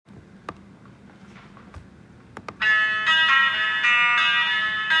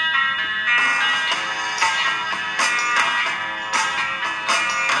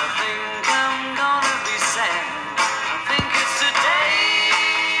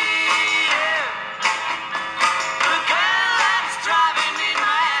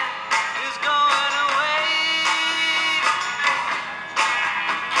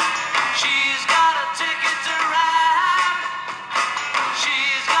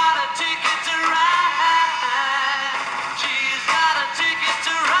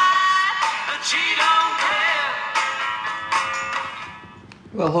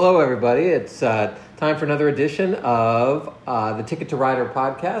Well, hello, everybody. It's time for another edition of the Ticket to Ryder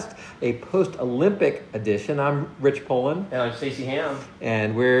podcast, a post-Olympic edition. I'm Rich Poland. And I'm Stacy Ham.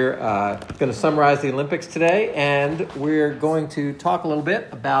 And we're going to summarize the Olympics today, and we're going to talk a little bit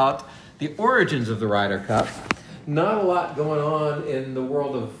about the origins of the Ryder Cup. Not a lot going on in the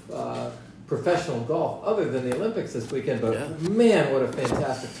world of professional golf other than the Olympics this weekend, but man, what a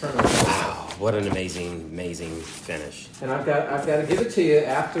fantastic tournament. Wow, what an amazing finish. And I've got to give it to you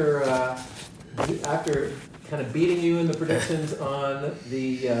after kind of beating you in the predictions on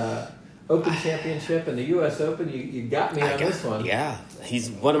the Open Championship and the U.S. Open. You got me on this one. Yeah, he's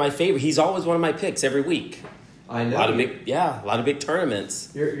one of my favorite. He's always one of my picks every week. I know. A lot of big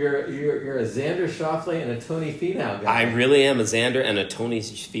tournaments. You're a Xander Schauffele and a Tony Finau guy. I really am a Xander and a Tony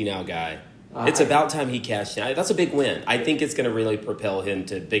Finau guy. It's about time he cashed in. That's a big win. I think it's going to really propel him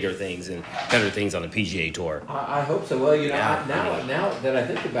to bigger things and better things on the PGA Tour. I hope so. Well, now that I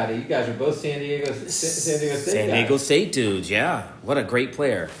think about it, you guys are both San Diego State dudes. Yeah, what a great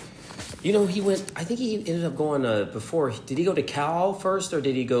player. You know, he went. I think he ended up going before. Did he go to Cal first, or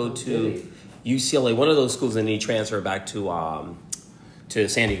did he go to UCLA? One of those schools, and he transferred back to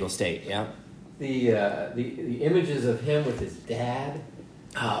San Diego State. Yeah. The images of him with his dad.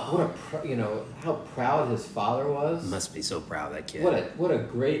 How proud his father was. Must be so proud, that kid. What a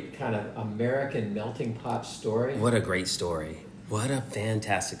great kind of American melting pot story. What a great story. What a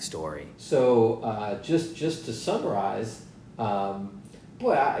fantastic story. So just to summarize, I don't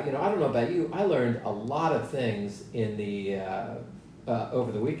know about you. I learned a lot of things in the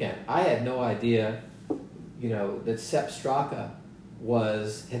over the weekend. I had no idea, that Sepp Straka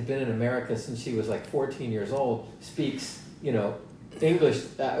had been in America since he was like 14 years old. Speaks, English,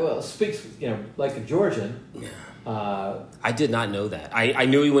 speaks, like a Georgian. I did not know that. I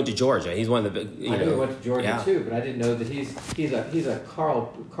knew he went to Georgia. He's one of the big. I knew he went to Georgia too, but I didn't know that he's a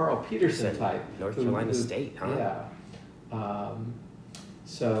Carl Peterson type. North Carolina State, huh? Yeah.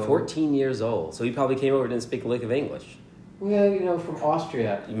 So 14 years old. So he probably came over and didn't speak a lick of English. Well, from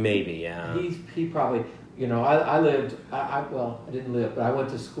Austria. Maybe, yeah. He probably. I didn't live, but I went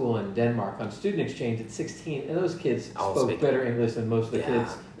to school in Denmark on student exchange at 16, and those kids spoke better English than most of the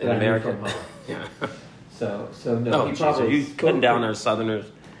kids in America. From home. Yeah. So no, he probably. Are you cutting down our Southerners?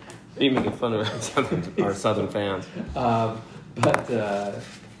 Are you making fun of our Southern fans?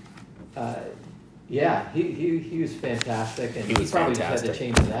 He was fantastic, and he probably just had to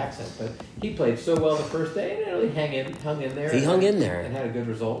change his accent, but he played so well the first day, and he hung in there. He hung in there and had a good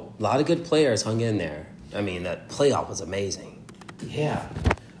result. A lot of good players hung in there. I mean, that playoff was amazing. Yeah.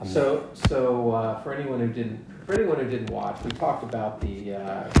 So for anyone who didn't watch, we talked about the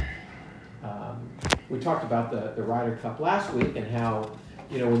Ryder Cup last week, and how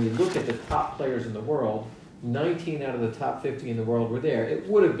when you look at the top players in the world, 19 out of the top 50 in the world were there. It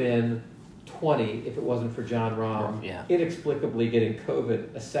would have been 20 if it wasn't for John Rahm inexplicably getting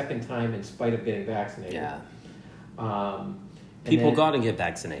COVID a second time in spite of getting vaccinated. Yeah. People got to get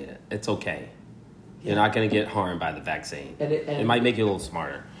vaccinated. It's okay. You're not going to get harmed by the vaccine. And it might make you a little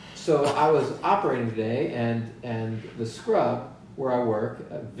smarter. So I was operating today, and the scrub where I work,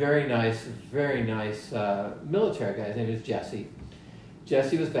 a very nice military guy. His name is Jesse.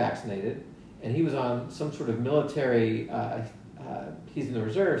 Jesse was vaccinated, and he was on some sort of military. He's in the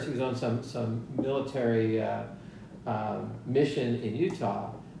reserves. He was on some military mission in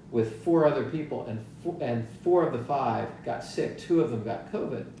Utah with 4 other people, and 4 of the 5 got sick. 2 of them got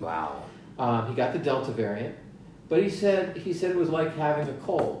COVID. Wow. He got the Delta variant, but he said it was like having a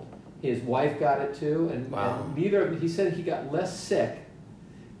cold. His wife got it too, and neither of them. He said he got less sick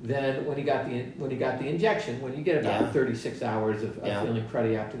than when he got the injection. When you get about 36 hours of feeling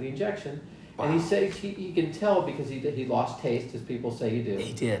cruddy after the injection. Wow. And he said he can tell because he lost taste, as people say you do.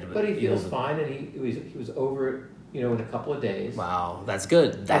 He did, but he feels fine, and he was over it, in a couple of days. Wow, that's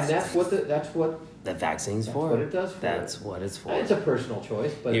good. That's what the vaccine's for. What it does for. That's what it's for. It's a personal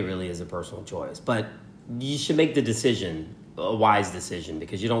choice, but it really is a personal choice. But you should make the decision, a wise decision,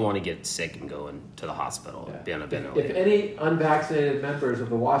 because you don't want to get sick and go into the hospital. Yeah. If any unvaccinated members of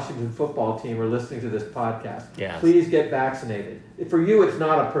the Washington football team are listening to this podcast, please get vaccinated. For you, it's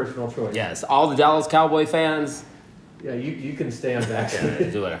not a personal choice. Yes, all the Dallas Cowboy fans. Yeah, you can stay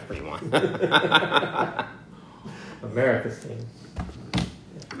unvaccinated. Do whatever you want. America's team.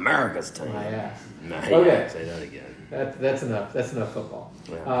 America's team. My ass. No, okay. Say that again. That's enough. That's enough football.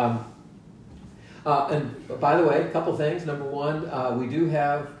 Yeah. And by the way, a couple things. Number one, we do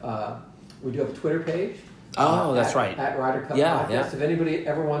have a Twitter page. Oh, that's right. At Ryder Cup Podcast. If anybody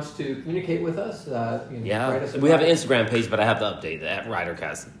ever wants to communicate with us, write us we have an Instagram page, but I have to update that Ryder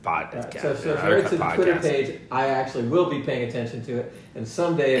Cast Podcast. Right. So if you write to the Twitter page, I actually will be paying attention to it. And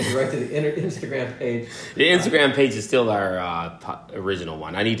someday, if you write to the Instagram page, the Instagram page is still our original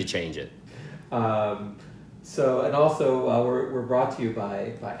one. I need to change it. So, and also, we're brought to you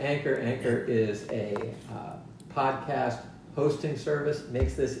by Anchor. Anchor is a podcast hosting service.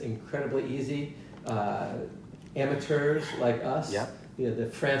 Makes this incredibly easy. Amateurs like us, the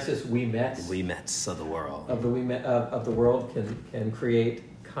Francis Ouimets of the world of the world can create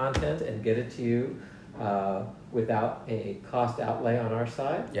content and get it to you without a cost outlay on our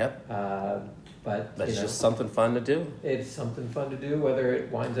side. But that's just something fun to do. It's something fun to do, whether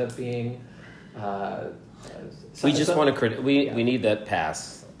it winds up being. We just want to we need that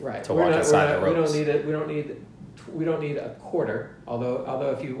pass to walk inside the ropes. We don't need a quarter.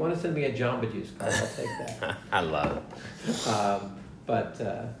 Although if you want to send me a Jamba Juice card, I'll take that. I love it.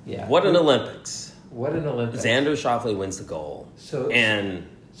 What an Olympics! What an Olympics! Xander Schauffele wins the gold. So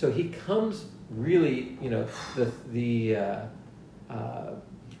he comes really,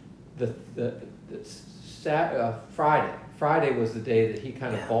 Friday was the day that he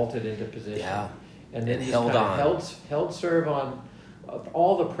kind of vaulted into position. Yeah. And then he held serve on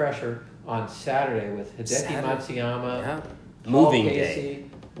all the pressure on Saturday with Hideki Matsuyama, moving Casey, day.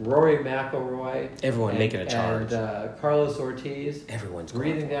 Rory McIlroy, everyone making a charge, and Carlos Ortiz. Everyone's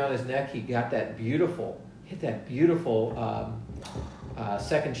breathing down his neck. He got that beautiful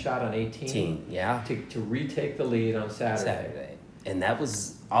second shot on 18. To retake the lead on Saturday. And that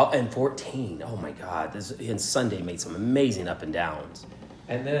was and 14. Oh my God! And Sunday made some amazing up and downs.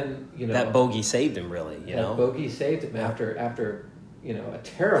 And then that bogey saved him. Really, bogey saved him after a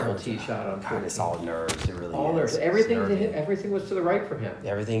terrible tee shot on 14. It's all nerves. It really all is. Nerves. Everything was to the right for him.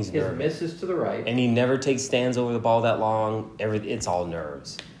 Everything's his nervous. misses to the right, and he never takes stands over the ball that long. It's all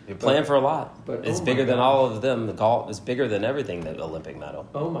nerves. You're playing for a lot. But it's bigger than all of them. The golf is bigger than everything. The Olympic medal.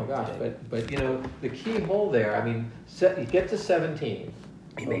 Oh my gosh! But the key hole there. I mean, you get to 17.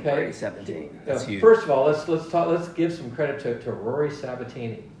 He made birdie 17. That's huge. First of all, let's give some credit to Rory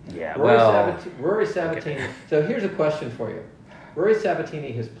Sabatini. Yeah. Rory Sabatini. Okay. So here's a question for you. Rory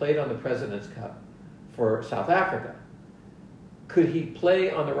Sabatini has played on the President's Cup for South Africa. Could he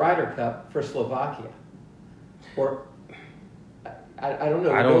play on the Ryder Cup for Slovakia? Or I don't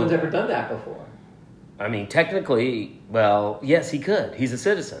know. No one's ever done that before. I mean, technically, yes, he could. He's a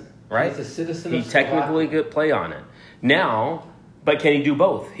citizen, right? He's a citizen. He technically could play on it now, but can he do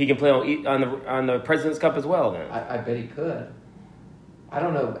both? He can play on the President's Cup as well. Then I bet he could. I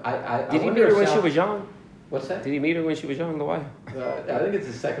don't know. Did he meet her when she was young? What's that? Did he meet her when she was young, the wife? I think it's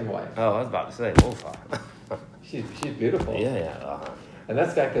his second wife. Oh, I was about to say. She's beautiful. Yeah. And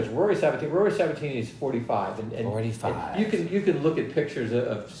that's that because Rory Sabatini is 45, and 45. And you can look at pictures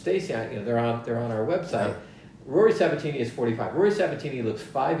of Stacy. They're on our website. Right. Rory Sabatini is 45. Rory Sabatini looks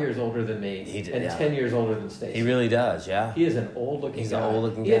 5 years older than me and 10 years older than Stacy. He really does. Yeah. He is an old-looking guy. He's an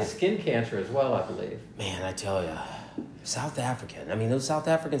old-looking guy. He had skin cancer as well, I believe. Man, I tell you. South African. I mean, those South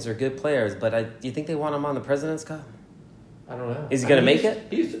Africans are good players, but do you think they want him on the President's Cup? I don't know. Is he going to make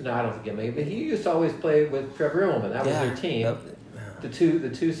it? No, I don't think he'll make it. But he used to always play with Trevor Immelman. That was their team. The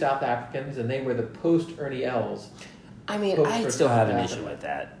two South Africans, and they were the post Ernie Els. I mean, I still have an issue with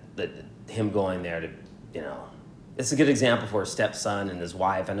that. Him going there to, it's a good example for his stepson and his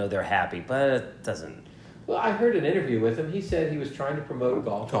wife. I know they're happy, but it doesn't. Well, I heard an interview with him. He said he was trying to promote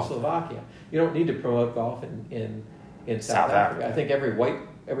golf in Slovakia. You don't need to promote golf in South Africa. I think every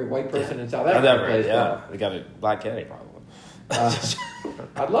white person in South Africa plays golf. They got a black caddy problem.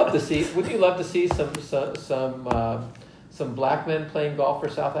 I'd love to see. Would you love to see some black men playing golf for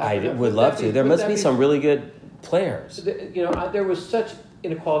South Africa? I would love to. There must be some really good players. There was such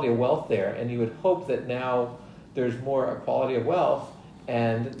inequality of wealth there, and you would hope that now there's more equality of wealth,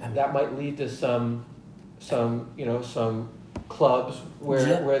 and that might lead to some clubs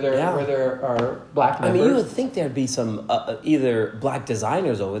where there are black members. I mean, you would think there'd be some either black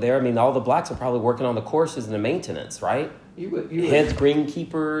designers over there. I mean, all the blacks are probably working on the courses and the maintenance, right? You would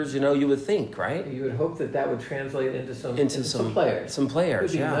greenkeepers. You would think, right? You would hope that would translate into some players. Some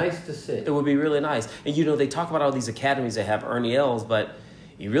players. It would be nice to see. It would be really nice. And they talk about all these academies that have Ernie Els, but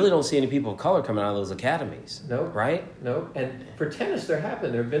you really don't see any people of color coming out of those academies. No, right? No. And for tennis, there have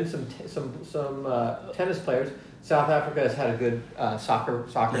been some tennis players. South Africa has had a good soccer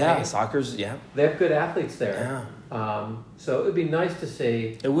team. Yeah, soccer's, yeah. They have good athletes there. Yeah. So it would be nice to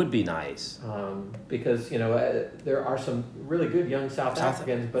see. It would be nice. Because, there are some really good young South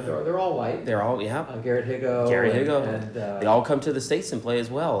Africans, but they're all white. They're all, yeah. Garrett Higo. And they all come to the States and play as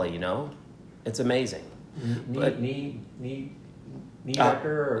well, It's amazing. Kneemaker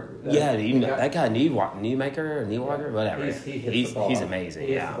or that guy Kneemaker or Kneewalker, whatever. He's amazing.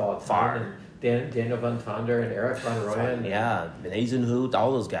 He hits the ball far. Daniel Van Tonder and Eric Van Rooyen. Yeah, Nathan Hoot,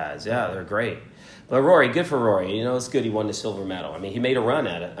 all those guys. Yeah, they're great. But Rory, good for Rory. You know, it's good he won the silver medal. I mean, he made a run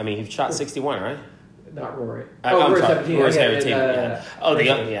at it. I mean, he shot 61, right? Not Rory. I'm Rory sorry. 17. Rory 17.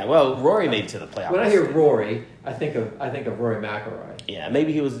 Yeah. Well, Rory made it to the playoffs. When I hear Rory, I think of Rory McIlroy. Yeah,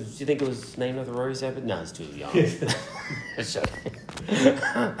 maybe he was. Do you think it was named after Rory 17? No, it's too young.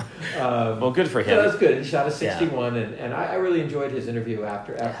 Well, good for him. So that's good. He shot a 61, and I really enjoyed his interview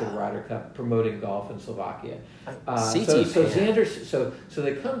after the Ryder Cup promoting golf in Slovakia. So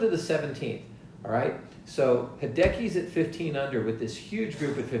they come to the 17th. All right. So Hideki's at 15 under with this huge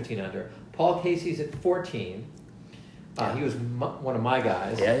group at 15 under. Paul Casey's at 14. He was one of my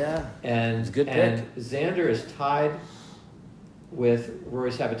guys. Yeah. And it's a good pick. And Xander is tied with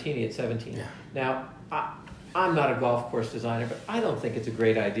Rory Sabatini at 17. Yeah. Now, I'm not a golf course designer, but I don't think it's a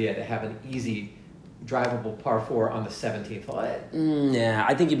great idea to have an easy, drivable par 4 on the 17th hole. Yeah,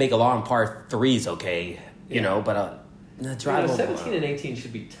 I think you make a long par 3s okay, but drivable. 17 and 18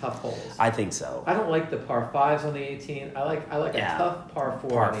 should be tough holes. I think so. I don't like the par 5s on the 18. I like a tough par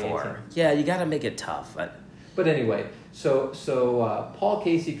 4 on the 18. Yeah, you got to make it tough. But anyway, so Paul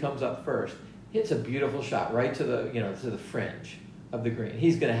Casey comes up first, hits a beautiful shot right to the fringe of the green.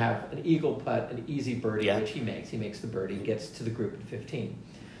 He's going to have an eagle putt, an easy birdie, which he makes. He makes the birdie, gets to the group at 15.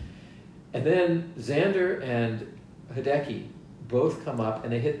 And then Xander and Hideki both come up,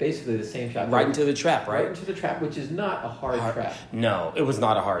 and they hit basically the same shot. Right into the trap, right? Right into the trap, which is not a hard trap. No, it was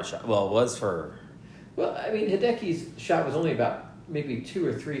not a hard shot. Well, it was for... Well, I mean, Hideki's shot was only about maybe 2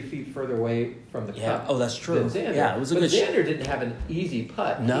 or 3 feet further away from the cup. Oh, that's true. Than Xander. Yeah, it was a good shot. Xander didn't have an easy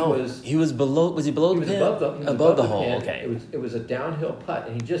putt. No, he was below. Was he below the pin? Above the hole. Pin. Okay. It was a downhill putt,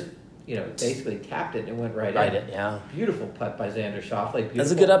 and he just basically tapped it and went right in. Yeah. Beautiful putt by Xander Schauffele.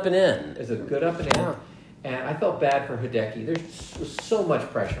 That's a good up and in. It's a good up and in. And I felt bad for Hideki. There's so much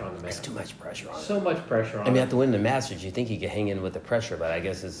pressure on the man. There's too much pressure on him. So much pressure on him. I mean, after winning the Masters, you think he could hang in with the pressure, but I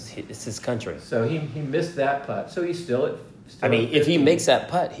guess it's his country. So he missed that putt. So he's still at... if he makes that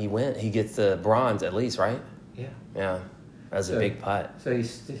putt, he gets the bronze at least, right? Yeah. Yeah. That's a big putt. So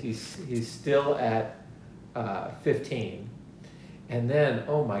he's still at 15. And then,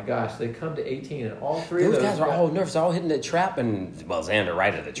 oh my gosh, they come to 18, and all three of those guys are all nervous, all hitting the trap, and Xander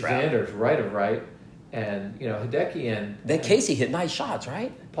right at the trap. Xander's right of right, and Hideki and Casey hit nice shots,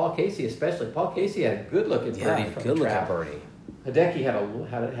 right? Paul Casey especially. Paul Casey had a good look at birdie from the trap. Birdie. Hideki had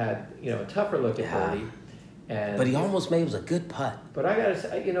a tougher look at birdie, but he almost made it was a good putt. But I gotta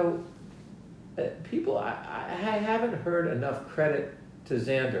say, people, I haven't heard enough credit to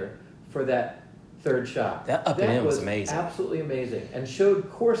Xander for that third shot. That up and in was amazing. Absolutely amazing. And showed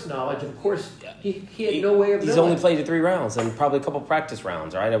course knowledge. Of course, he had no way of knowing. He's only played 3 rounds and probably a couple practice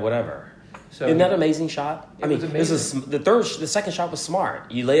rounds, right? Or whatever. So isn't that an amazing shot? This is the second shot was smart.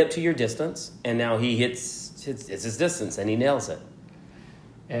 You lay up to your distance, and now he hits his distance, and he nails it.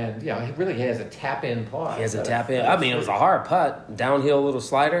 And, he really has a tap-in par. He has a tap-in. It was a hard putt. Downhill little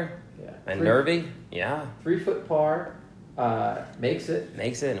slider. Yeah. And nervy. Yeah. 3-foot par. Makes it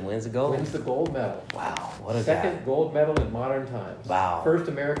and wins the gold. Wins the gold medal. Wow, what a second gold medal in modern times. Wow, first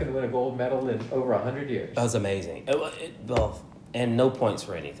American to win a gold medal in over 100 years. That was amazing. And no points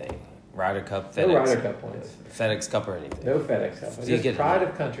for anything. Ryder Cup, FedEx. No Ryder Cup points. FedEx Cup or anything. No FedEx Cup. Just pride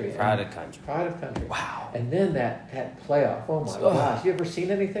of country. Pride of country. Pride of country. Wow. And then that playoff. Oh my gosh! You ever seen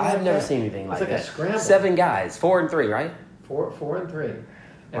anything? I've never seen anything like that. It's like a scramble. 7 guys, 4 and 3, right? 4 and 3. And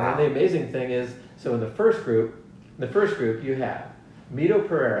then the amazing thing is, so in the first group you have Mito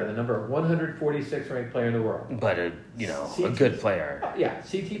Pereira, the number 146 ranked player in the world. But a good player.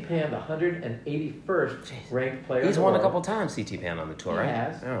 CT Pan, the 181st ranked player in the world. He's won a couple times, CT Pan on the tour,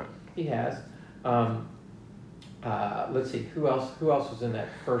 right? He has. Let's see, who else was in that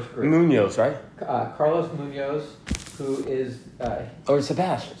first group? Munoz, right? Carlos Munoz, who is... or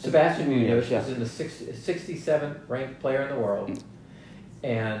Sebastian. Sebastian Munoz is in the 67th ranked player in the world.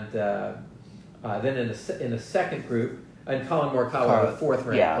 And then in the second group, and Colin Morikawa, the 4th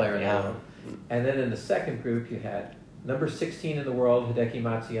ranked player in the world. And then in the second group, you had number 16 in the world, Hideki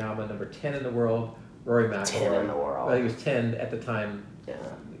Matsuyama, number 10 in the world, Rory McIlroy. 10 in the world. Well, he was 10 at the time.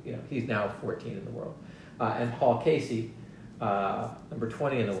 He's now 14 in the world. And Paul Casey, number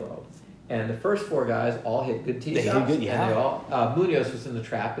 20 in the world. And the first 4 guys all hit good tee shots. They hit good, And they all, Munoz was in the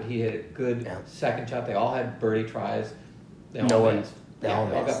trap, but he hit a good second shot. They all had birdie tries. They all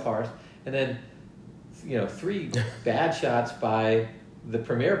got pars. And then, 3 bad shots by the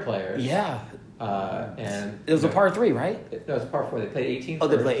premier players. Yeah. And it was a par 3, right? No, it's par 4. They played 18 Oh,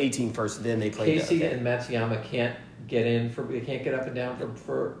 first. they played 18 first, then they played Casey and Matsuyama can't get in they can't get up and down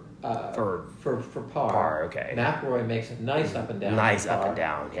for par. Okay. McIlroy makes a nice up and down. Nice up and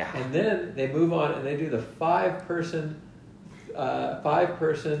down, yeah. And then they move on and they do the five person.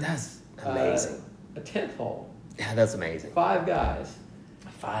 That's amazing. A 10th hole. Yeah, that's amazing. 5 guys.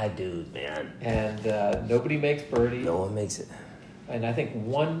 5 dudes, man. And nobody makes birdie. No one makes it. And I think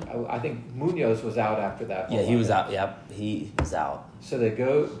Munoz was out after that. Yeah, he was out. Yep, he was out. So they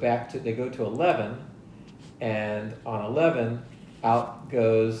go to 11, and on 11, out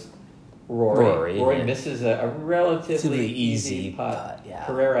goes Rory. Rory misses a relatively easy putt. Yeah.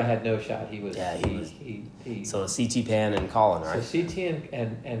 Pereira had no shot. He was. So CT Pan and Colin, right? So CT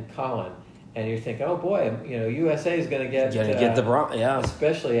and Colin. And you're thinking, oh boy, USA is going to get the bronze, yeah.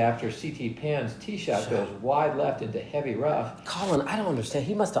 Especially after CT Pan's tee shot goes wide left into heavy rough. Colin, I don't understand.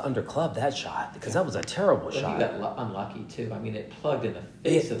 He must have underclubbed that shot because that was a terrible shot. He got unlucky too. I mean, it plugged in the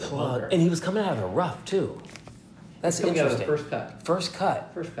face of the bunker, and he was coming out of the rough too. That's coming interesting. Out of the First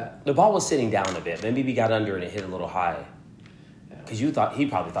cut. The ball was sitting down a bit. Maybe he got under and it hit a little high. Because he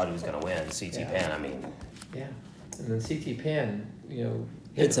probably thought he was going to win. CT Pan, I mean. Yeah, and then CT Pan,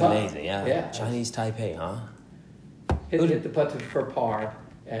 It's amazing, yeah. Yeah. Chinese Taipei, huh? Hit the putt for par,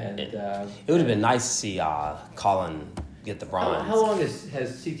 and it would have been nice to see Colin get the bronze. How long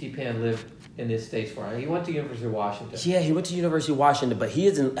has CT Pan lived in this States for? He went to University of Washington. Yeah, he went to University of Washington, but he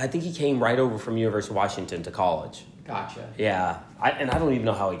isn't. I think he came right over from University of Washington to college. Gotcha. Yeah, I don't even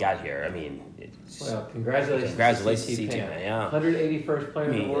know how he got here. I mean, congratulations to CT Pan. Yeah, 181st player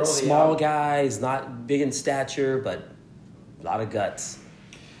in the world. Small guy, he's not big in stature, but a lot of guts.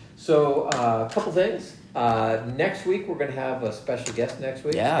 So, a couple things. Next week we're going to have a special guest. Next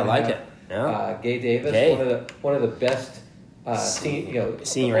week, I like it. Yeah, Gay Davis, one of the best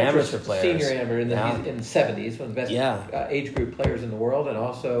senior amateur players. Senior amateur in the 70s, one of the best age group players in the world, and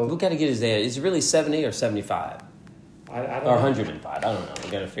also we got to get his age. Is it really 70 or 75? I don't or know. 105. I don't know.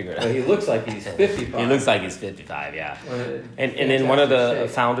 We got to figure it out. Well, he looks like he's 55. He looks like he's 55. Yeah. And then one of the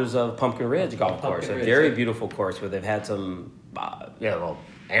founders of Pumpkin Ridge Golf Course, a very beautiful course where they've had some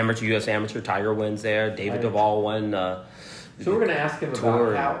U.S. amateur Tiger wins there. David Duval won. So we're going to ask him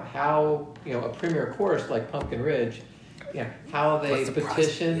about how a premier course like Pumpkin Ridge, how they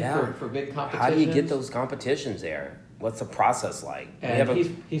petition for big competitions. How do you get those competitions there? What's the process like? And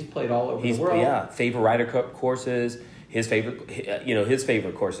he's played all over the world. Yeah, favorite Ryder Cup courses. His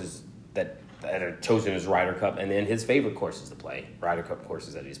favorite courses that are chosen as Ryder Cup, and then his favorite courses to play, Ryder Cup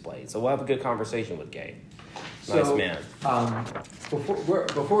courses that he's played. So we'll have a good conversation with Gay. Nice man.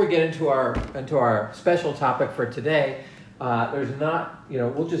 Before we get into our special topic for today, there's not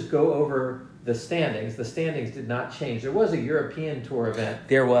we'll just go over the standings. The standings did not change. There was a European Tour event.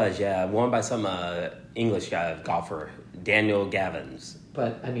 There was, won by some English golfer, Daniel Gavins.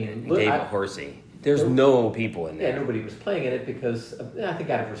 But I mean, David Horsey. There's no people in there. Yeah, nobody was playing in it because I think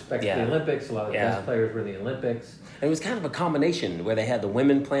out of respect to the Olympics, a lot of the best players were in the Olympics. And it was kind of a combination where they had the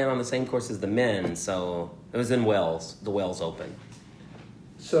women playing on the same course as the men. So it was in Wales, the Wales Open.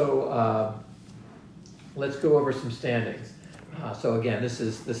 So let's go over some standings. So again, this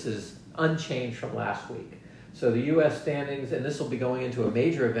is unchanged from last week. So the U.S. standings, and this will be going into a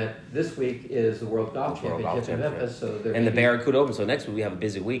major event this week, is the World Golf Championship in Memphis. And the Barracuda Open. So next week we have a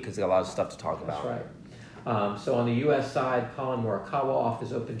busy week because we got a lot of stuff to talk about. That's right. So on the U.S. side, Colin Morikawa off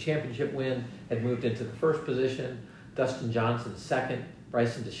his Open Championship win had moved into the first position. Dustin Johnson second,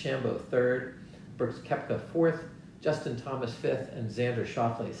 Bryson DeChambeau third, Brooks Koepka fourth, Justin Thomas fifth, and Xander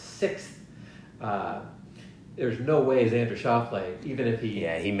Schauffele sixth. There's no way Xander Schauffele, even if he...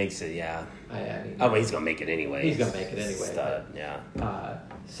 Yeah, he makes it, I mean... he's going to make it anyway. He's going to make it anyway. Stud,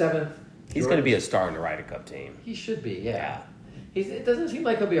 seventh... He's going to be a star in the Ryder Cup team. He should be, yeah. It doesn't seem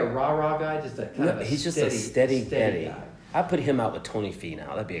like he'll be a rah-rah guy, just a kind of a he's just a steady guy. I'd put him out with Tony Finau.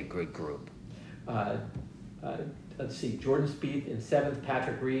 That'd be a good group. Let's see, Jordan Spieth in seventh,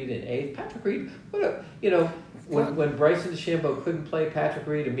 Patrick Reed in eighth. Patrick Reed, when Bryson DeChambeau couldn't play Patrick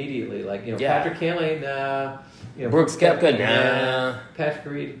Reed immediately, Patrick Cantlay, nah. Brooks Koepka, nah. Patrick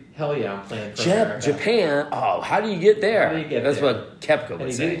Reed, hell yeah, I'm playing for America. Japan, how do you get there? That's what Koepka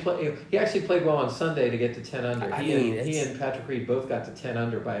would say. He actually played well on Sunday to get to 10 under. He and Patrick Reed both got to 10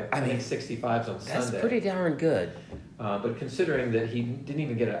 under by, I think, 65s on Sunday. That's pretty darn good. But considering that he didn't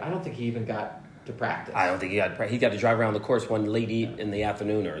even I don't think he even got to practice. I don't think he got to drive around the course one late in the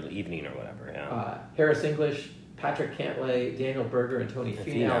afternoon or evening or whatever. Yeah. Harris English, Patrick Cantlay, Daniel Berger, and Tony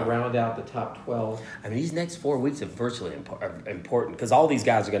Finau round out the top 12. I mean, these next 4 weeks are virtually important because all these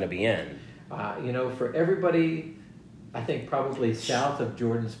guys are going to be in. For everybody, I think probably south of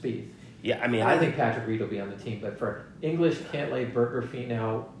Jordan Spieth. Yeah, I mean, I think Patrick Reed will be on the team, but for English, Cantlay, Berger,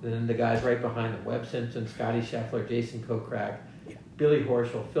 Finau, then the guys right behind them, Webb Simpson, Scotty Scheffler, Jason Kokrak, Billy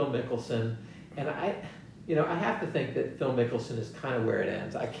Horschel, Phil Mickelson, and I have to think that Phil Mickelson is kind of where it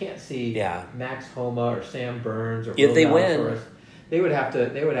ends. I can't see Max Homa or Sam Burns or if they win. They would have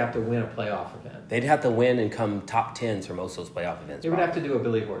to win a playoff event. They'd have to win and come top 10s for most of those playoff events. They would have to do a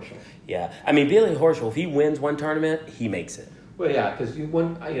Billy Horschel. Yeah, I mean Billy Horschel, if he wins one tournament, he makes it. Well, yeah, because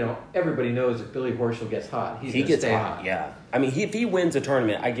everybody knows if Billy Horschel gets hot, he gets hot. Yeah, I mean if he wins a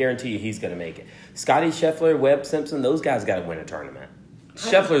tournament, I guarantee you he's going to make it. Scotty Scheffler, Webb Simpson, those guys got to win a tournament.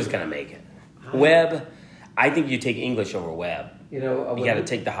 Scheffler's going to make it. Webb, I think you take English over Webb. You got to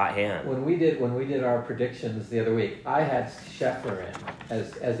take the hot hand. When we did our predictions the other week, I had Scheffler in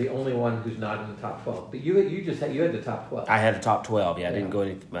as the only one who's not in the top 12. But you had the top 12. I had the top 12. Yeah, I didn't go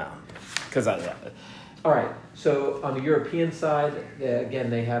any because All right. So on the European side, again,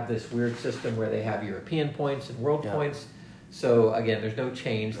 they have this weird system where they have European points and world points. So again, there's no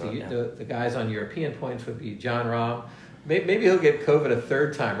change. The guys on European points would be John Rahm. Maybe he'll get COVID a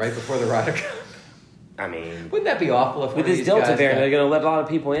third time right before the Ryder Cup. I mean, wouldn't that be awful if with this Delta variant, they're going to let a lot of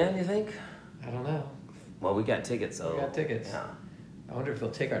people in? You think? I don't know. Well, we got tickets, so we got tickets. Yeah. I wonder if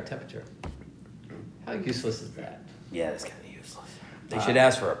they'll take our temperature. How useless is that? Yeah, that's kind of useless. They should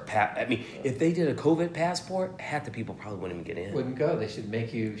ask for a I mean, if they did a COVID passport, half the people probably wouldn't even get in. Wouldn't go. They should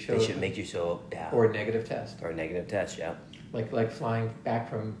make you show. They should make you show. Yeah. Or a negative test. Or a negative test. Yeah. Like flying back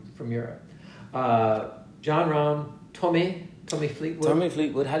from Europe. John Rahm, Tommy Fleetwood. Tommy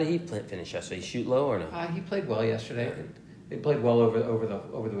Fleetwood. How did he finish yesterday? He shoot low or no? He played well yesterday. They played well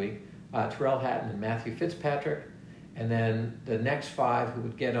over the week. Tyrrell Hatton and Matthew Fitzpatrick, and then the next 5 who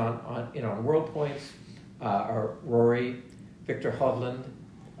would get on world points are Rory, Victor Hovland,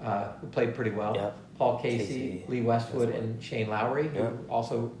 who played pretty well. Yep. Paul Casey, Lee Westwood, and Shane Lowry, who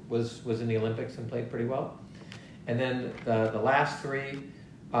also was in the Olympics and played pretty well. And then the last 3.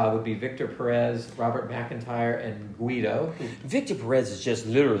 Would be Victor Perez, Robert McIntyre, and Guido. Victor Perez is just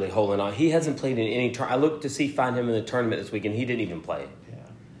literally holding on. He hasn't played in any tournament. I looked to find him in the tournament this week, and he didn't even play. Yeah.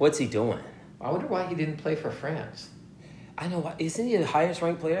 What's he doing? I wonder why he didn't play for France. I know. Isn't he the highest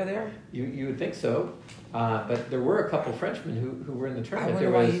ranked player there? You would think so. But there were a couple Frenchmen who were in the tournament. I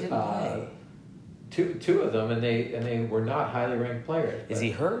wonder why he didn't play. Two of them, and they were not highly ranked players. Is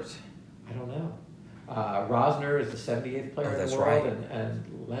he hurt? I don't know. Rosner is the 78th player in the world, and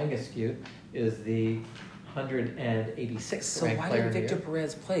Langescu is the 186th so ranked why player. didn't Victor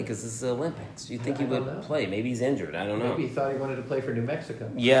Perez play? Because this is the Olympics. You'd think he would play. Maybe he's injured. I don't know. Maybe he thought he wanted to play for New Mexico.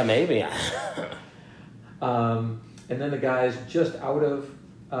 Yeah, maybe. And then the guys just out of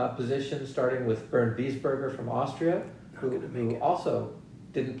position, starting with Bernd Wiesberger from Austria, who also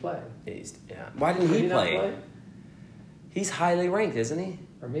didn't play. Why didn't he play? He's highly ranked, isn't he?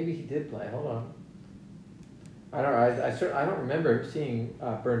 Or maybe he did play. Hold on. I don't know. I don't remember seeing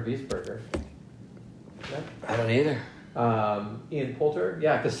Bernd Wiesberger. Yeah. I don't either. Ian Poulter,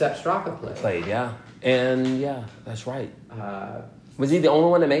 because Sepp Straka played. Played, yeah. And, that's right. Was he the only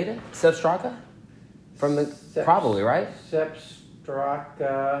one that made it? Sepp Straka? Probably, right? Sepp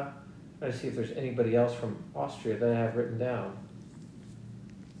Straka. Let's see if there's anybody else from Austria that I have written down.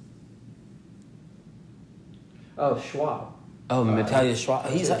 Oh, Schwab. Oh, Matthias Schwab.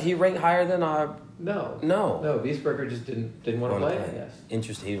 He ranked higher than our... No. Wiesberger just didn't want to play. Yes.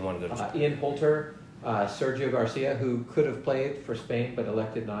 Interesting. He didn't want to go to Ian Poulter, Sergio Garcia, who could have played for Spain but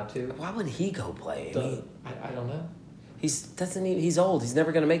elected not to. Why would he go play? I don't know. He's old. He's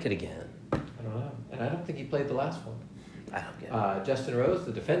never going to make it again. I don't know, and I don't think he played the last one. I don't get it. Justin Rose,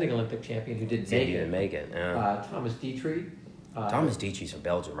 the defending Olympic champion, who didn't make it. Yeah. Thomas Dietrich. Thomas Dietrich's from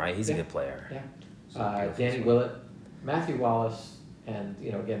Belgium, right? He's a good player. Yeah. Danny Willett, Matthew Wallace. And,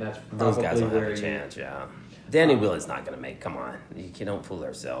 again, that's probably those guys don't have a chance, Danny Willett's not going to make. Come on. You don't fool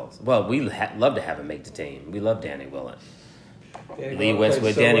ourselves. Well, we love to have him make the team. We love Danny Willett. Lee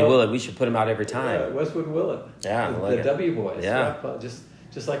Westwood, Danny Willett. We should put him out every time. Yeah, Westwood Willett. Yeah. The W boys. Yeah.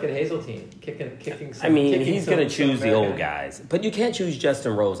 Just like at Hazeltine. Kicking some. He's going to choose the old guys. But you can't choose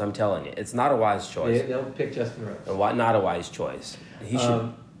Justin Rose, I'm telling you. It's not a wise choice. They'll pick Justin Rose. Not a wise choice. He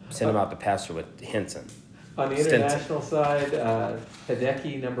should send him out to pasture with Henson. On the international side,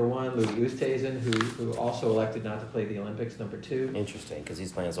 Hideki, number 1, Louis Oosthuizen, who also elected not to play the Olympics, number 2. Interesting, because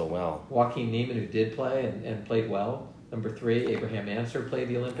he's playing so well. Joaquin Neiman, who did play and played well, number 3. Abraham Anser played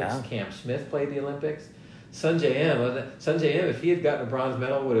the Olympics. Yeah. Cam Smith played the Olympics. Sungjae M, if he had gotten a bronze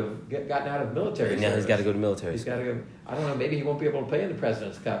medal, would have gotten out of military service. Now he's got to go to military He's got to go. I don't know, maybe he won't be able to play in the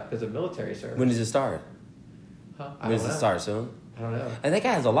President's Cup because of military service. When does it start? When does it start, soon? I don't know. And that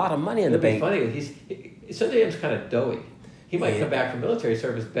guy has a lot of money in the bank. It'd be funny. Sungjae M's kind of doughy. He might come back from military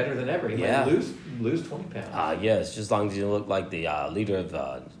service better than ever. He might lose 20 pounds. Yes, just as long as you look like the leader of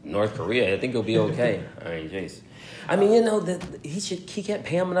North Korea, I think he'll be okay. I mean, jeez. I mean, that he can't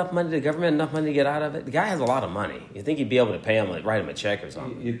pay him enough money to the government, enough money to get out of it. The guy has a lot of money. You think he'd be able to pay him, write him a check or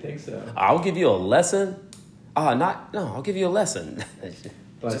something? You'd think so. I'll give you a lesson. I'll give you a lesson.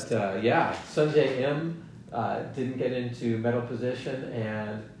 But Sun Jae-im didn't get into medal position,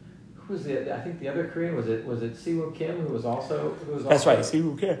 and who was I think the other Korean was it Siwoo Kim who was also That's right,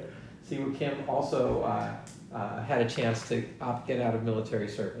 Siwoo Kim. Siwoo Kim also had a chance to get out of military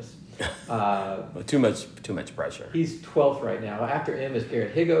service. Too much pressure. He's 12th right now. After him is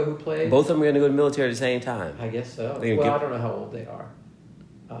Garrett Higo, who played. Both of them are going to go to the military at the same time. I guess so. I don't know how old they are.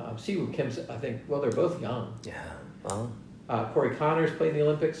 Siwoo Kim's, I think, they're both young. Yeah. Well, Corey Connors played in the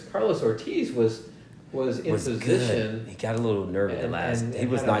Olympics. Carlos Ortiz was in position. Good. He got a little nervy at last. He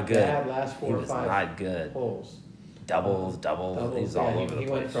was not good. Bad last 4 or 5 not good. holes. Doubles. He's all over the place.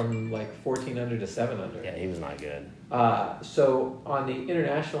 He went from like 14 under to 7 under. Yeah, he was not good. So on the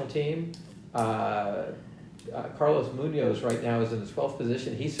international team, Carlos Munoz right now is in the 12th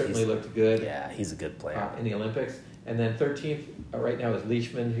position. He certainly looked good. Yeah, he's a good player. In the Olympics. And then 13th right now is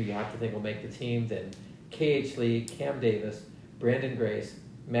Leishman, who you have to think will make the team. Then K.H. Lee, Cam Davis, Brandon Grace,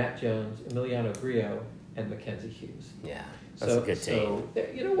 Matt Jones, Emiliano Grillo, and Mackenzie Hughes. Yeah, that's a good team. So,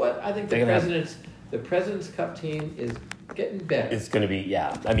 you know what? I think the President's Cup team is getting better. It's going to be,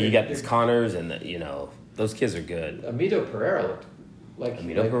 I mean, you got these Connors and, those kids are good. Amito Pereira looked like...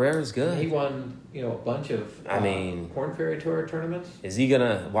 Pereira's good. He won, a bunch of Korn Ferry Tour tournaments. Is he going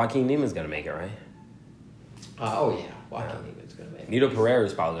to... Joaquin Neiman's going to make it, right? Joaquin Neiman's going to make it. Amito Pereira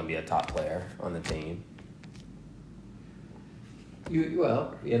is probably going to be a top player on the team.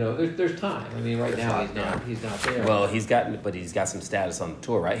 There's time. I mean, right now he's not there. Well, he's got some status on the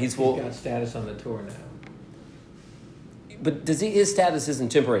tour, right? He's got status on the tour now. But his status isn't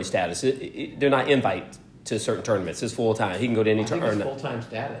temporary status. They're not invite to certain tournaments. It's full time. He can go to any tournament. Full time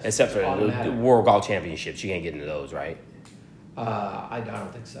status, except for the World Golf Championships. You can't get into those, right? I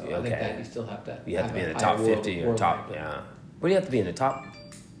don't think so. Okay. I think that you still have to. You have to be in the top 50 or top. Ranking. Yeah. What do you have to be in the top?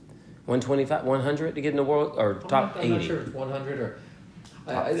 125, 100 to get in the world, or top 80? I'm not sure if it's 100 or...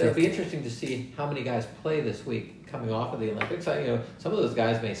 it'll be interesting to see how many guys play this week coming off of the Olympics. Some of those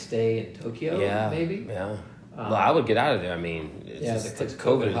guys may stay in Tokyo, maybe. Yeah. Well, I would get out of there. I mean, it's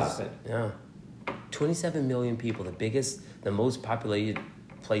COVID. Yeah. 27 million people, the most populated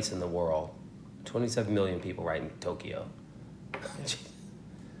place in the world. 27 million people right in Tokyo.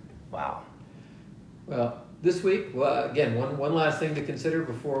 Wow. Well, this week, again, one last thing to consider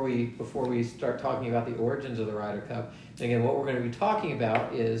before we start talking about the origins of the Ryder Cup. And again, what we're going to be talking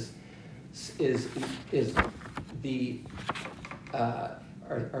about is the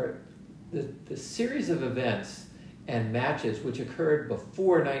series of events and matches which occurred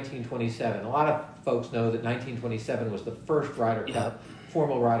before 1927. A lot of folks know that 1927 was the first Ryder Cup,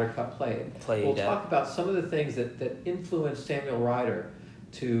 formal Ryder Cup played. We'll talk about some of the things that influenced Samuel Ryder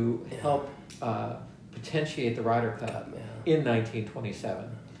to help potentiate the Ryder Cup in 1927.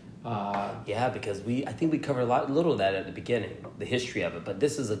 Because I think we covered a little of that at the beginning, the history of it, but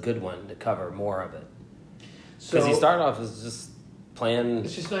this is a good one to cover more of it. Because he started off as just playing...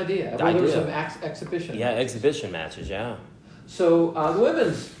 It's just an idea. There were some exhibition matches. Exhibition matches, So the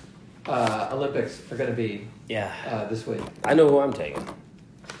women's Olympics are going to be this week. I know who I'm taking.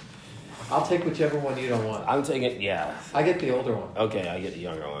 I'll take whichever one you don't want. I'm taking, I get the older one. Okay, I get the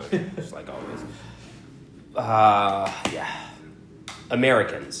younger one, just like always.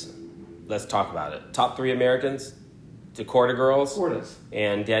 Americans. Let's talk about it. Top 3 Americans. Dakota girls.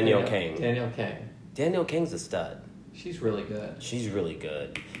 And Danielle King. Danielle King's a stud. She's really good.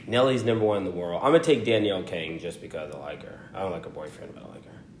 Nellie's number 1 in the world. I'm going to take Danielle King just because I like her. I don't like her boyfriend, but I like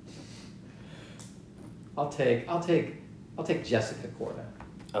her. I'll take Jessica Korda.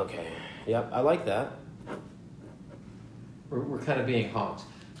 Okay. Yep, I like that. We're kind of being honks.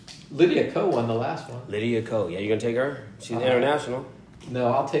 Lydia Ko won the last one. Lydia Ko. Yeah, you going to take her? She's international.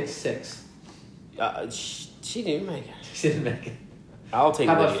 No, I'll take 6. She didn't make it. She didn't make it. I'll take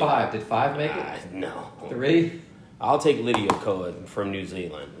How Lydia. about 5? Did 5 make it? No. 3? I'll take Lydia Ko from New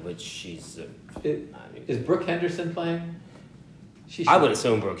Zealand, which she's... Is Brooke Henderson playing? I would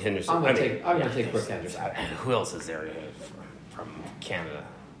assume Brooke Henderson. I'm going to take Brooke Henderson. Who else is there from Canada?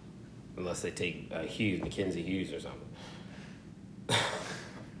 Unless they take Mackenzie Hughes or something.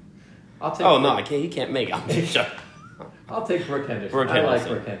 He can't make it. I'll take Brooke Henderson. I like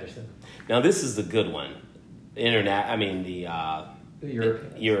Brooke Henderson. Now this is the good one. The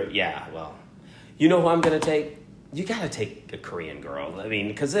European. Well, you know who I'm going to take? You got to take a Korean girl. I mean,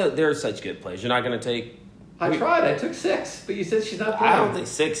 because they're such good players. You're not going to take... I tried. I took 6, but you said she's not playing. I don't think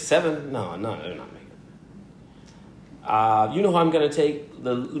 6, 7. No, they're not making it. You know who I'm going to take?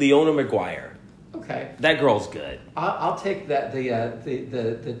 The Leona Maguire. Okay. That girl's good. I'll take that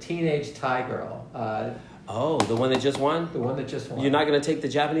the teenage Thai girl. The one that just won? The one that just won. You're not going to take the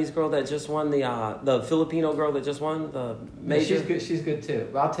Japanese girl that just won, the Filipino girl that just won the major? No, she's good too.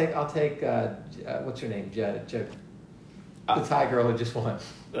 But I'll take what's her name? The Thai girl who just won.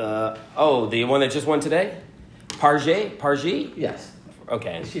 The one that just won today? Parji? Yes.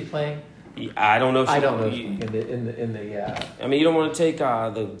 Okay. Is she playing? I don't know. I don't know. In the. I mean, you don't want to take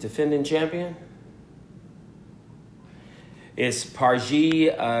the defending champion. It's Parji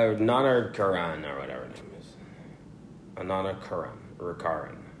Nana Karan or whatever her name is. Anana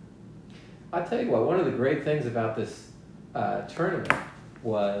Karan. I'll tell you what. One of the great things about this tournament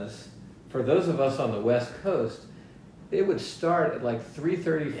was, for those of us on the West Coast, it would start at like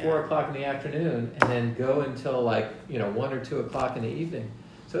 3:30, 4 o'clock in the afternoon, and then go until 1 or 2 o'clock in the evening.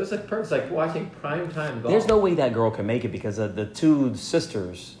 So it's like perfect. It's like watching primetime golf. There's no way that girl can make it because of the two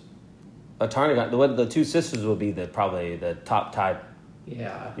sisters. The two sisters will be probably the top type.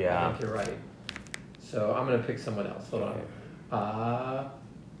 Yeah. Yeah. I think you're right. So I'm going to pick someone else. Hold on.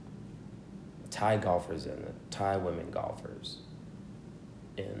 Thai golfers in it. Thai women golfers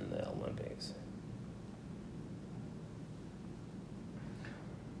in the Olympics.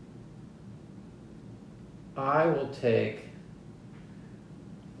 I'll take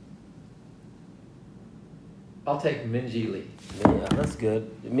Minjee Lee. Yeah, that's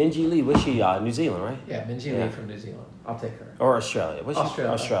good. Minjee Lee, was she New Zealand, right? Yeah, Minjee Lee from New Zealand. I'll take her. Or Australia.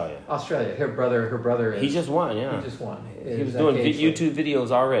 Australia. Her brother is... He just won, yeah. He just won. He was doing YouTube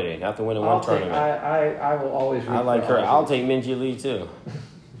videos already after winning one tournament. I will always root I like for her. I'll take Minjee Lee, too.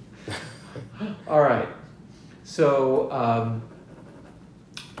 All right. So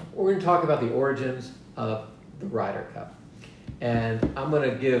we're going to talk about the origins of the Ryder Cup. And I'm going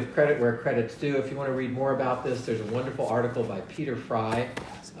to give credit where credit's due. If you want to read more about this, there's a wonderful article by Peter Fry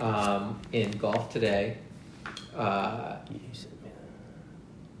in Golf Today.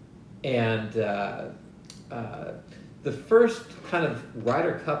 And the first kind of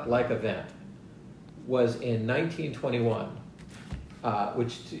Ryder Cup-like event was in 1921,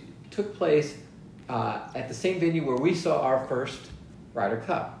 which took place at the same venue where we saw our first Ryder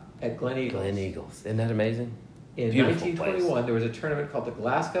Cup, at Glen Eagles. Glen Eagles. Isn't that amazing? In Beautiful 1921, place. There was a tournament called the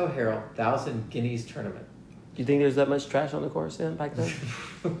Glasgow Herald 1,000 Guineas Tournament. Do you think there's that much trash on the course then, back then?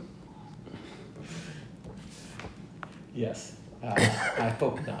 Yes. I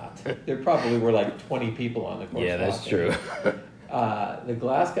hope not. There probably were like 20 people on the course. Yeah, that's true. The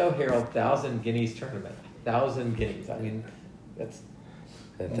Glasgow Herald 1,000 Guineas Tournament. 1,000 guineas. I mean, that's...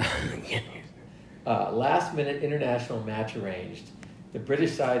 last-minute international match arranged. The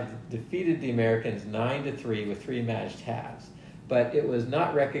British side defeated the Americans 9-3 with 3 matched halves. But it was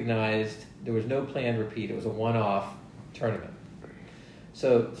not recognized. There was no planned repeat. It was a one-off tournament.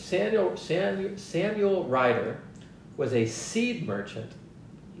 So Samuel Ryder was a seed merchant.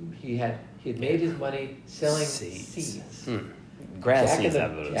 He had made his money selling seeds. Grass seeds.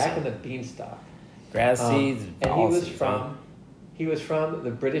 Jack and the Beanstalk. Grass seeds. And he was from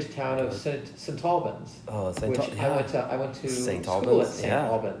the British town of St. Albans. Oh, St. Albans. I went to St. school Albans, at St.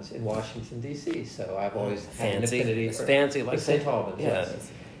 Albans in Washington, D.C., so I've always had an affinity for fancy, like St. Albans.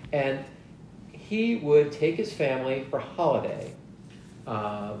 Yes. And he would take his family for holiday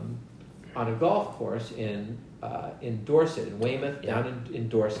on a golf course in Dorset, in Weymouth, down in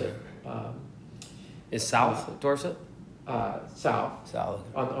Dorset. Is South Dorset? South.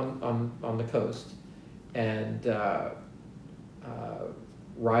 On the coast. And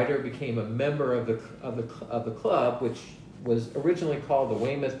Ryder became a member of the club, which was originally called the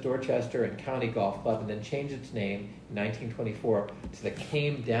Weymouth, Dorchester and County Golf Club, and then changed its name in 1924 to the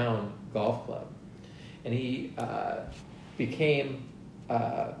Came Down Golf Club. And he became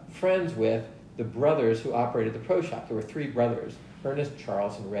friends with the brothers who operated the pro shop. There were 3 brothers, Ernest,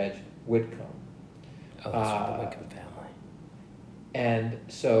 Charles, and Reg Whitcomb. Oh, that's the Whitcomb family. And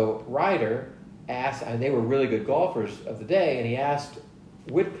so Ryder asked, and they were really good golfers of the day, and he asked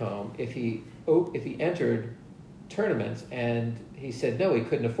Whitcomb if he entered tournaments, and he said no, he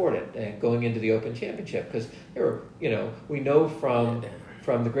couldn't afford it going into the Open Championship, because there were, we know from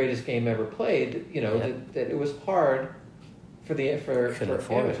the greatest game ever played, that it was hard for amateurs.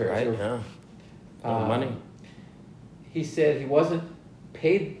 It, right? No money. He said he wasn't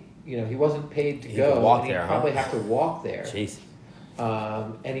paid. He wasn't paid to go. Walk and there, he'd probably have to walk there. Jeez.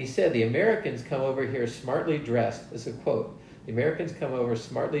 And he said, the Americans come over here smartly dressed. This is a quote. The Americans come over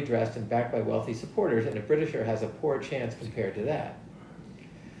smartly dressed and backed by wealthy supporters, and a Britisher has a poor chance compared to that.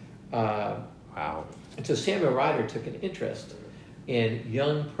 Wow. And so Samuel Ryder took an interest in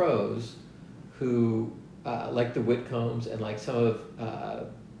young pros who, like the Whitcombs and like some of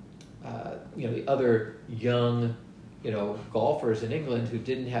the other young, golfers in England who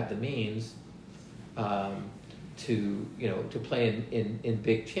didn't have the means to play in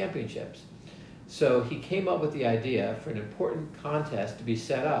big championships. So he came up with the idea for an important contest to be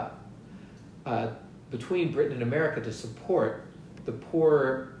set up between Britain and America to support the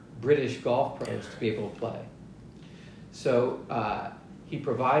poor British golf pros to be able to play. So he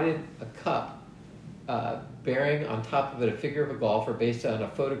provided a cup bearing on top of it a figure of a golfer based on a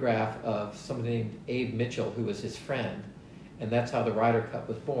photograph of somebody named Abe Mitchell, who was his friend, and that's how the Ryder Cup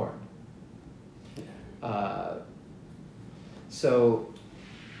was born.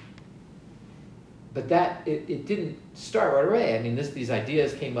 But it didn't start right away. I mean, these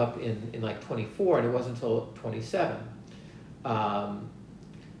ideas came up in like 24, and it wasn't until 27.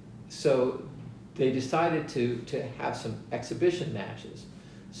 So they decided to have some exhibition matches.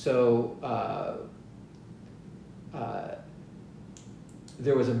 So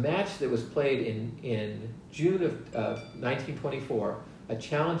there was a match that was played in June of 1924, a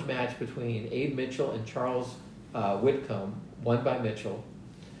challenge match between Abe Mitchell and Charles Whitcomb, won by Mitchell.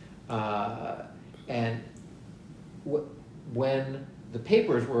 And when the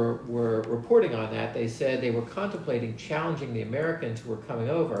papers were reporting on that, they said they were contemplating challenging the Americans who were coming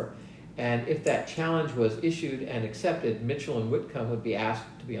over, and if that challenge was issued and accepted, Mitchell and Whitcomb would be asked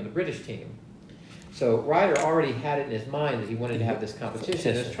to be on the British team. So Ryder already had it in his mind that he wanted to have this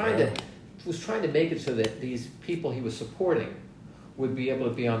competition. He was trying to make it so that these people he was supporting would be able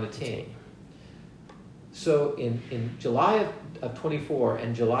to be on the team. So in July of 24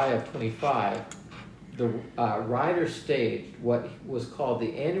 and July of 25, the Ryder staged what was called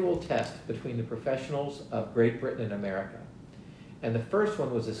the annual test between the professionals of Great Britain and America. And the first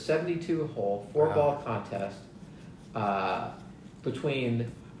one was a 72-hole, four-ball contest between,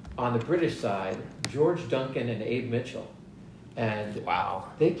 on the British side, George Duncan and Abe Mitchell. And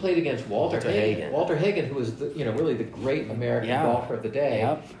they played against Walter Hagen. Walter Hagen, who was really the great American golfer of the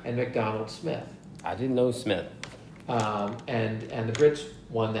day, and McDonald Smith. I didn't know Smith. And the Brits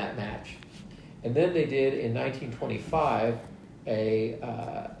won that match. And then they did, in 1925,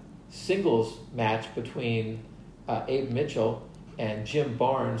 a singles match between Abe Mitchell and Jim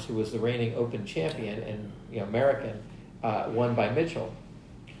Barnes, who was the reigning Open champion and American, won by Mitchell.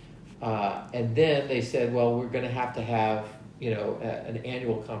 And then they said, well, we're going to have an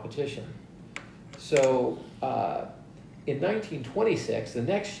annual competition. So in 1926, the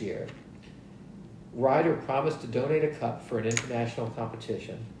next year, Ryder promised to donate a cup for an international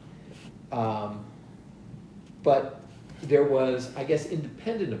competition. But there was, I guess,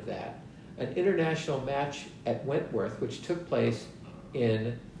 independent of that, an international match at Wentworth, which took place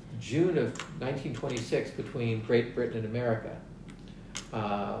in June of 1926 between Great Britain and America.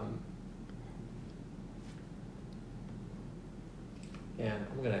 And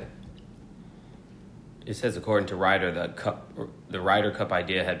I'm going to... It says, according to Ryder, the Ryder Cup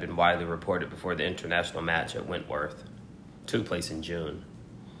idea had been widely reported before the international match at Wentworth. Took place in June.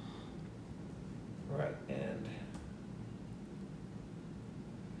 Right, and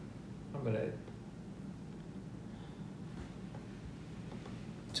I'm going to...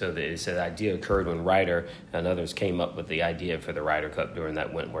 So it said the idea occurred when Ryder and others came up with the idea for the Ryder Cup during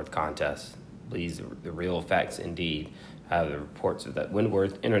that Wentworth contest. These the real facts indeed. The reports of that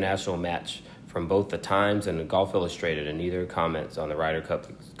Wentworth international match from both the Times and the Golf Illustrated, and neither comment on the Ryder Cup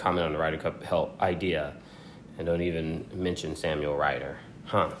idea, and don't even mention Samuel Ryder.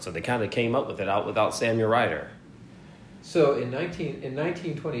 So they kind of came up with it without Samuel Ryder. So in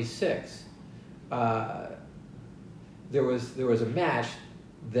 1926, there was a match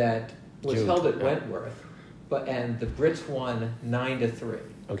that was held at Wentworth, and the Brits won 9-3.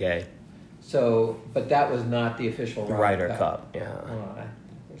 Okay. So, but that was not the official Ryder Cup. Yeah.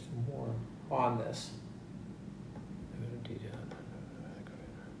 There's more on this.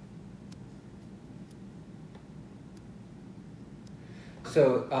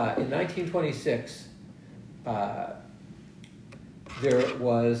 So in 1926, there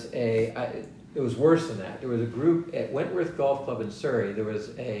was it was worse than that. There was a group at Wentworth Golf Club in Surrey. There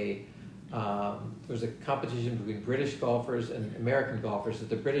was a competition between British golfers and American golfers that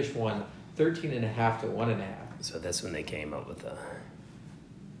the British won 13.5 to 1.5. So that's when they came up with the...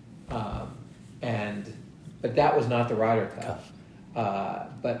 But that was not the Ryder Cup.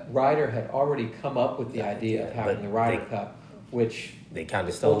 But Ryder had already come up with the idea of having the Ryder Cup, which they kind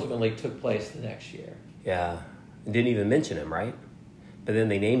of ultimately took place the next year. Yeah. Didn't even mention him, right? But then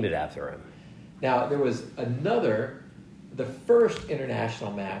they named it after him. Now, there was the first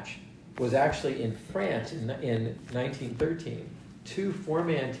international match was actually in France in 1913. 2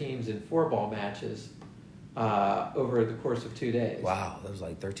 4-man teams in 4-ball matches over the course of 2 days. Wow, that was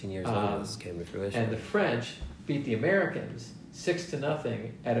like 13 years later this came to fruition. And the French beat the Americans 6-0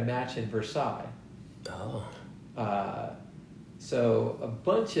 at a match in Versailles. Oh. So a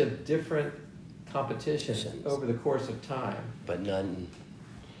bunch of different competitions over the course of time. But none.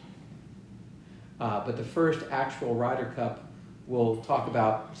 But the first actual Ryder Cup, we'll talk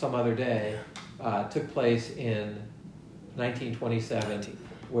about some other day, took place in 1927,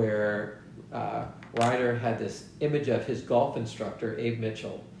 where Ryder had this image of his golf instructor, Abe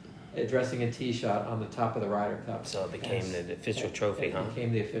Mitchell, addressing a tee shot on the top of the Ryder Cup. So it became the official trophy, It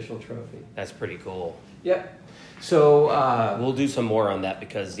became the official trophy. That's pretty cool. Yep. So we'll do some more on that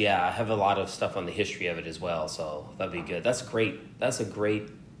because I have a lot of stuff on the history of it as well. So that'd be good. That's a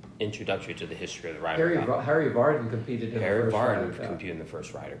great introductory to the history of the Ryder Cup. Harry Vardon competed in the first Ryder Cup. competed in the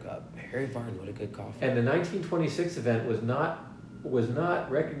first Ryder Cup. Harry Vardon, what a good golfer. And the 1926 event was not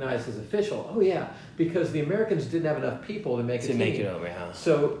recognized as official. Oh yeah, because the Americans didn't have enough people to make a team. Make it over, yeah.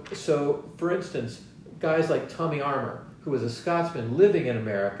 So for instance, guys like Tommy Armour, who was a Scotsman living in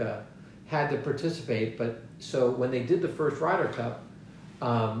America, had to participate. But so when they did the first Ryder Cup,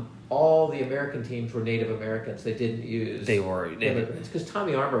 all the American teams were Native Americans. They didn't use immigrants because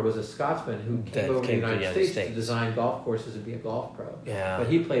Tommy Armour was a Scotsman who came over to the United States to design golf courses and be a golf pro. Yeah. But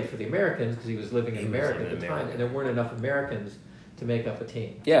he played for the Americans because he was living in America at the time, and there weren't enough Americans to make up a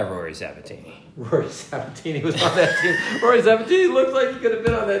team. Yeah, Rory Sabatini. Rory Sabatini was on that team. Rory Sabatini looked like he could have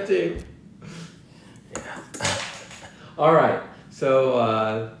been on that team. Yeah. All right.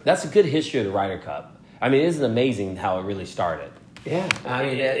 So that's a good history of the Ryder Cup. I mean, isn't it amazing how it really started? Yeah, I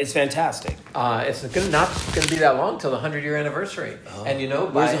mean it's fantastic. It's not going to be that long till the 100-year anniversary, and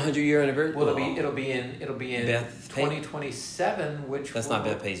where's the 100-year anniversary? Well, it'll be in 2027, which that's not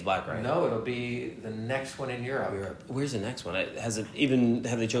Bethpage Black, right? No, it'll be the next one in Europe. Where's the next one? Have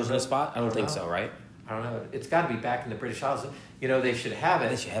they chosen a spot? I don't think so, right? I don't know. It's got to be back in the British Isles. They should have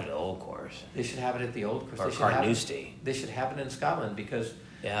it. They should have it at the old course. They should have it at the old course. Or Carnoustie. They should have it in Scotland because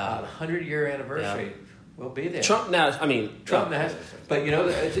the 100-year anniversary. Yeah. We'll be there. Trump now. But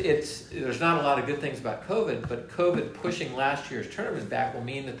there's not a lot of good things about COVID. But COVID pushing last year's tournament back will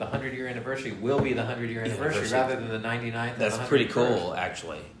mean that the 100-year anniversary will be the 100-year anniversary rather than the 99th. That's pretty cool,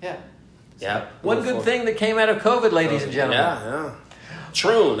 actually. Yeah. Yeah. One good thing that came out of COVID, ladies and gentlemen. Yeah.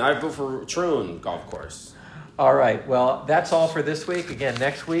 Troon. I vote for Troon Golf Course. All right. Well, that's all for this week. Again,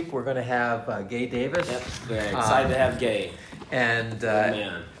 next week we're going to have Gay Davis. Yep. Very excited to have Gay. And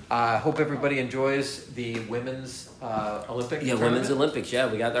I hope everybody enjoys the women's Olympic tournament. Women's Olympics. Yeah,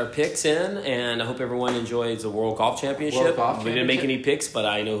 we got our picks in, and I hope everyone enjoys the World Golf Championship. We didn't make any picks, but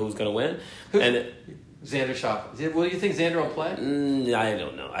I know who's going to win. Xander Schauffele. Will you think Xander will play? I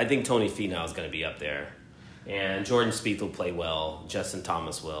don't know. I think Tony Finau is going to be up there. And Jordan Spieth will play well. Justin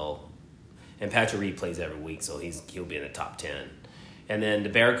Thomas will. And Patrick Reed plays every week, so he'll be in the top 10. And then the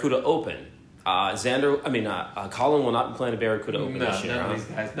Barracuda Open. Colin will not be playing the Barracuda Open this year. None of these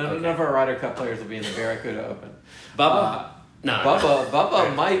guys. None of our Ryder Cup players will be in the Barracuda Open. Bubba?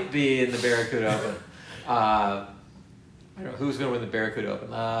 Bubba might be in the Barracuda Open. I don't know who's going to win the Barracuda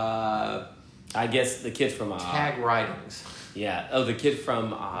Open. I guess the kid from Tag Ridings. Yeah. Oh, the kid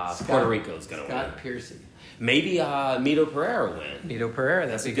from Puerto Rico is going to win. Scott Piercy. Maybe Mito Pereira win. Mito Pereira.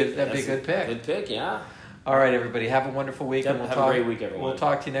 That'd be good. That'd be a good pick. Good pick. Yeah. All right, everybody. Have a wonderful week. Have a great week, everyone. We'll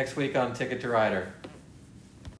talk to you next week on Ticket to Ryder.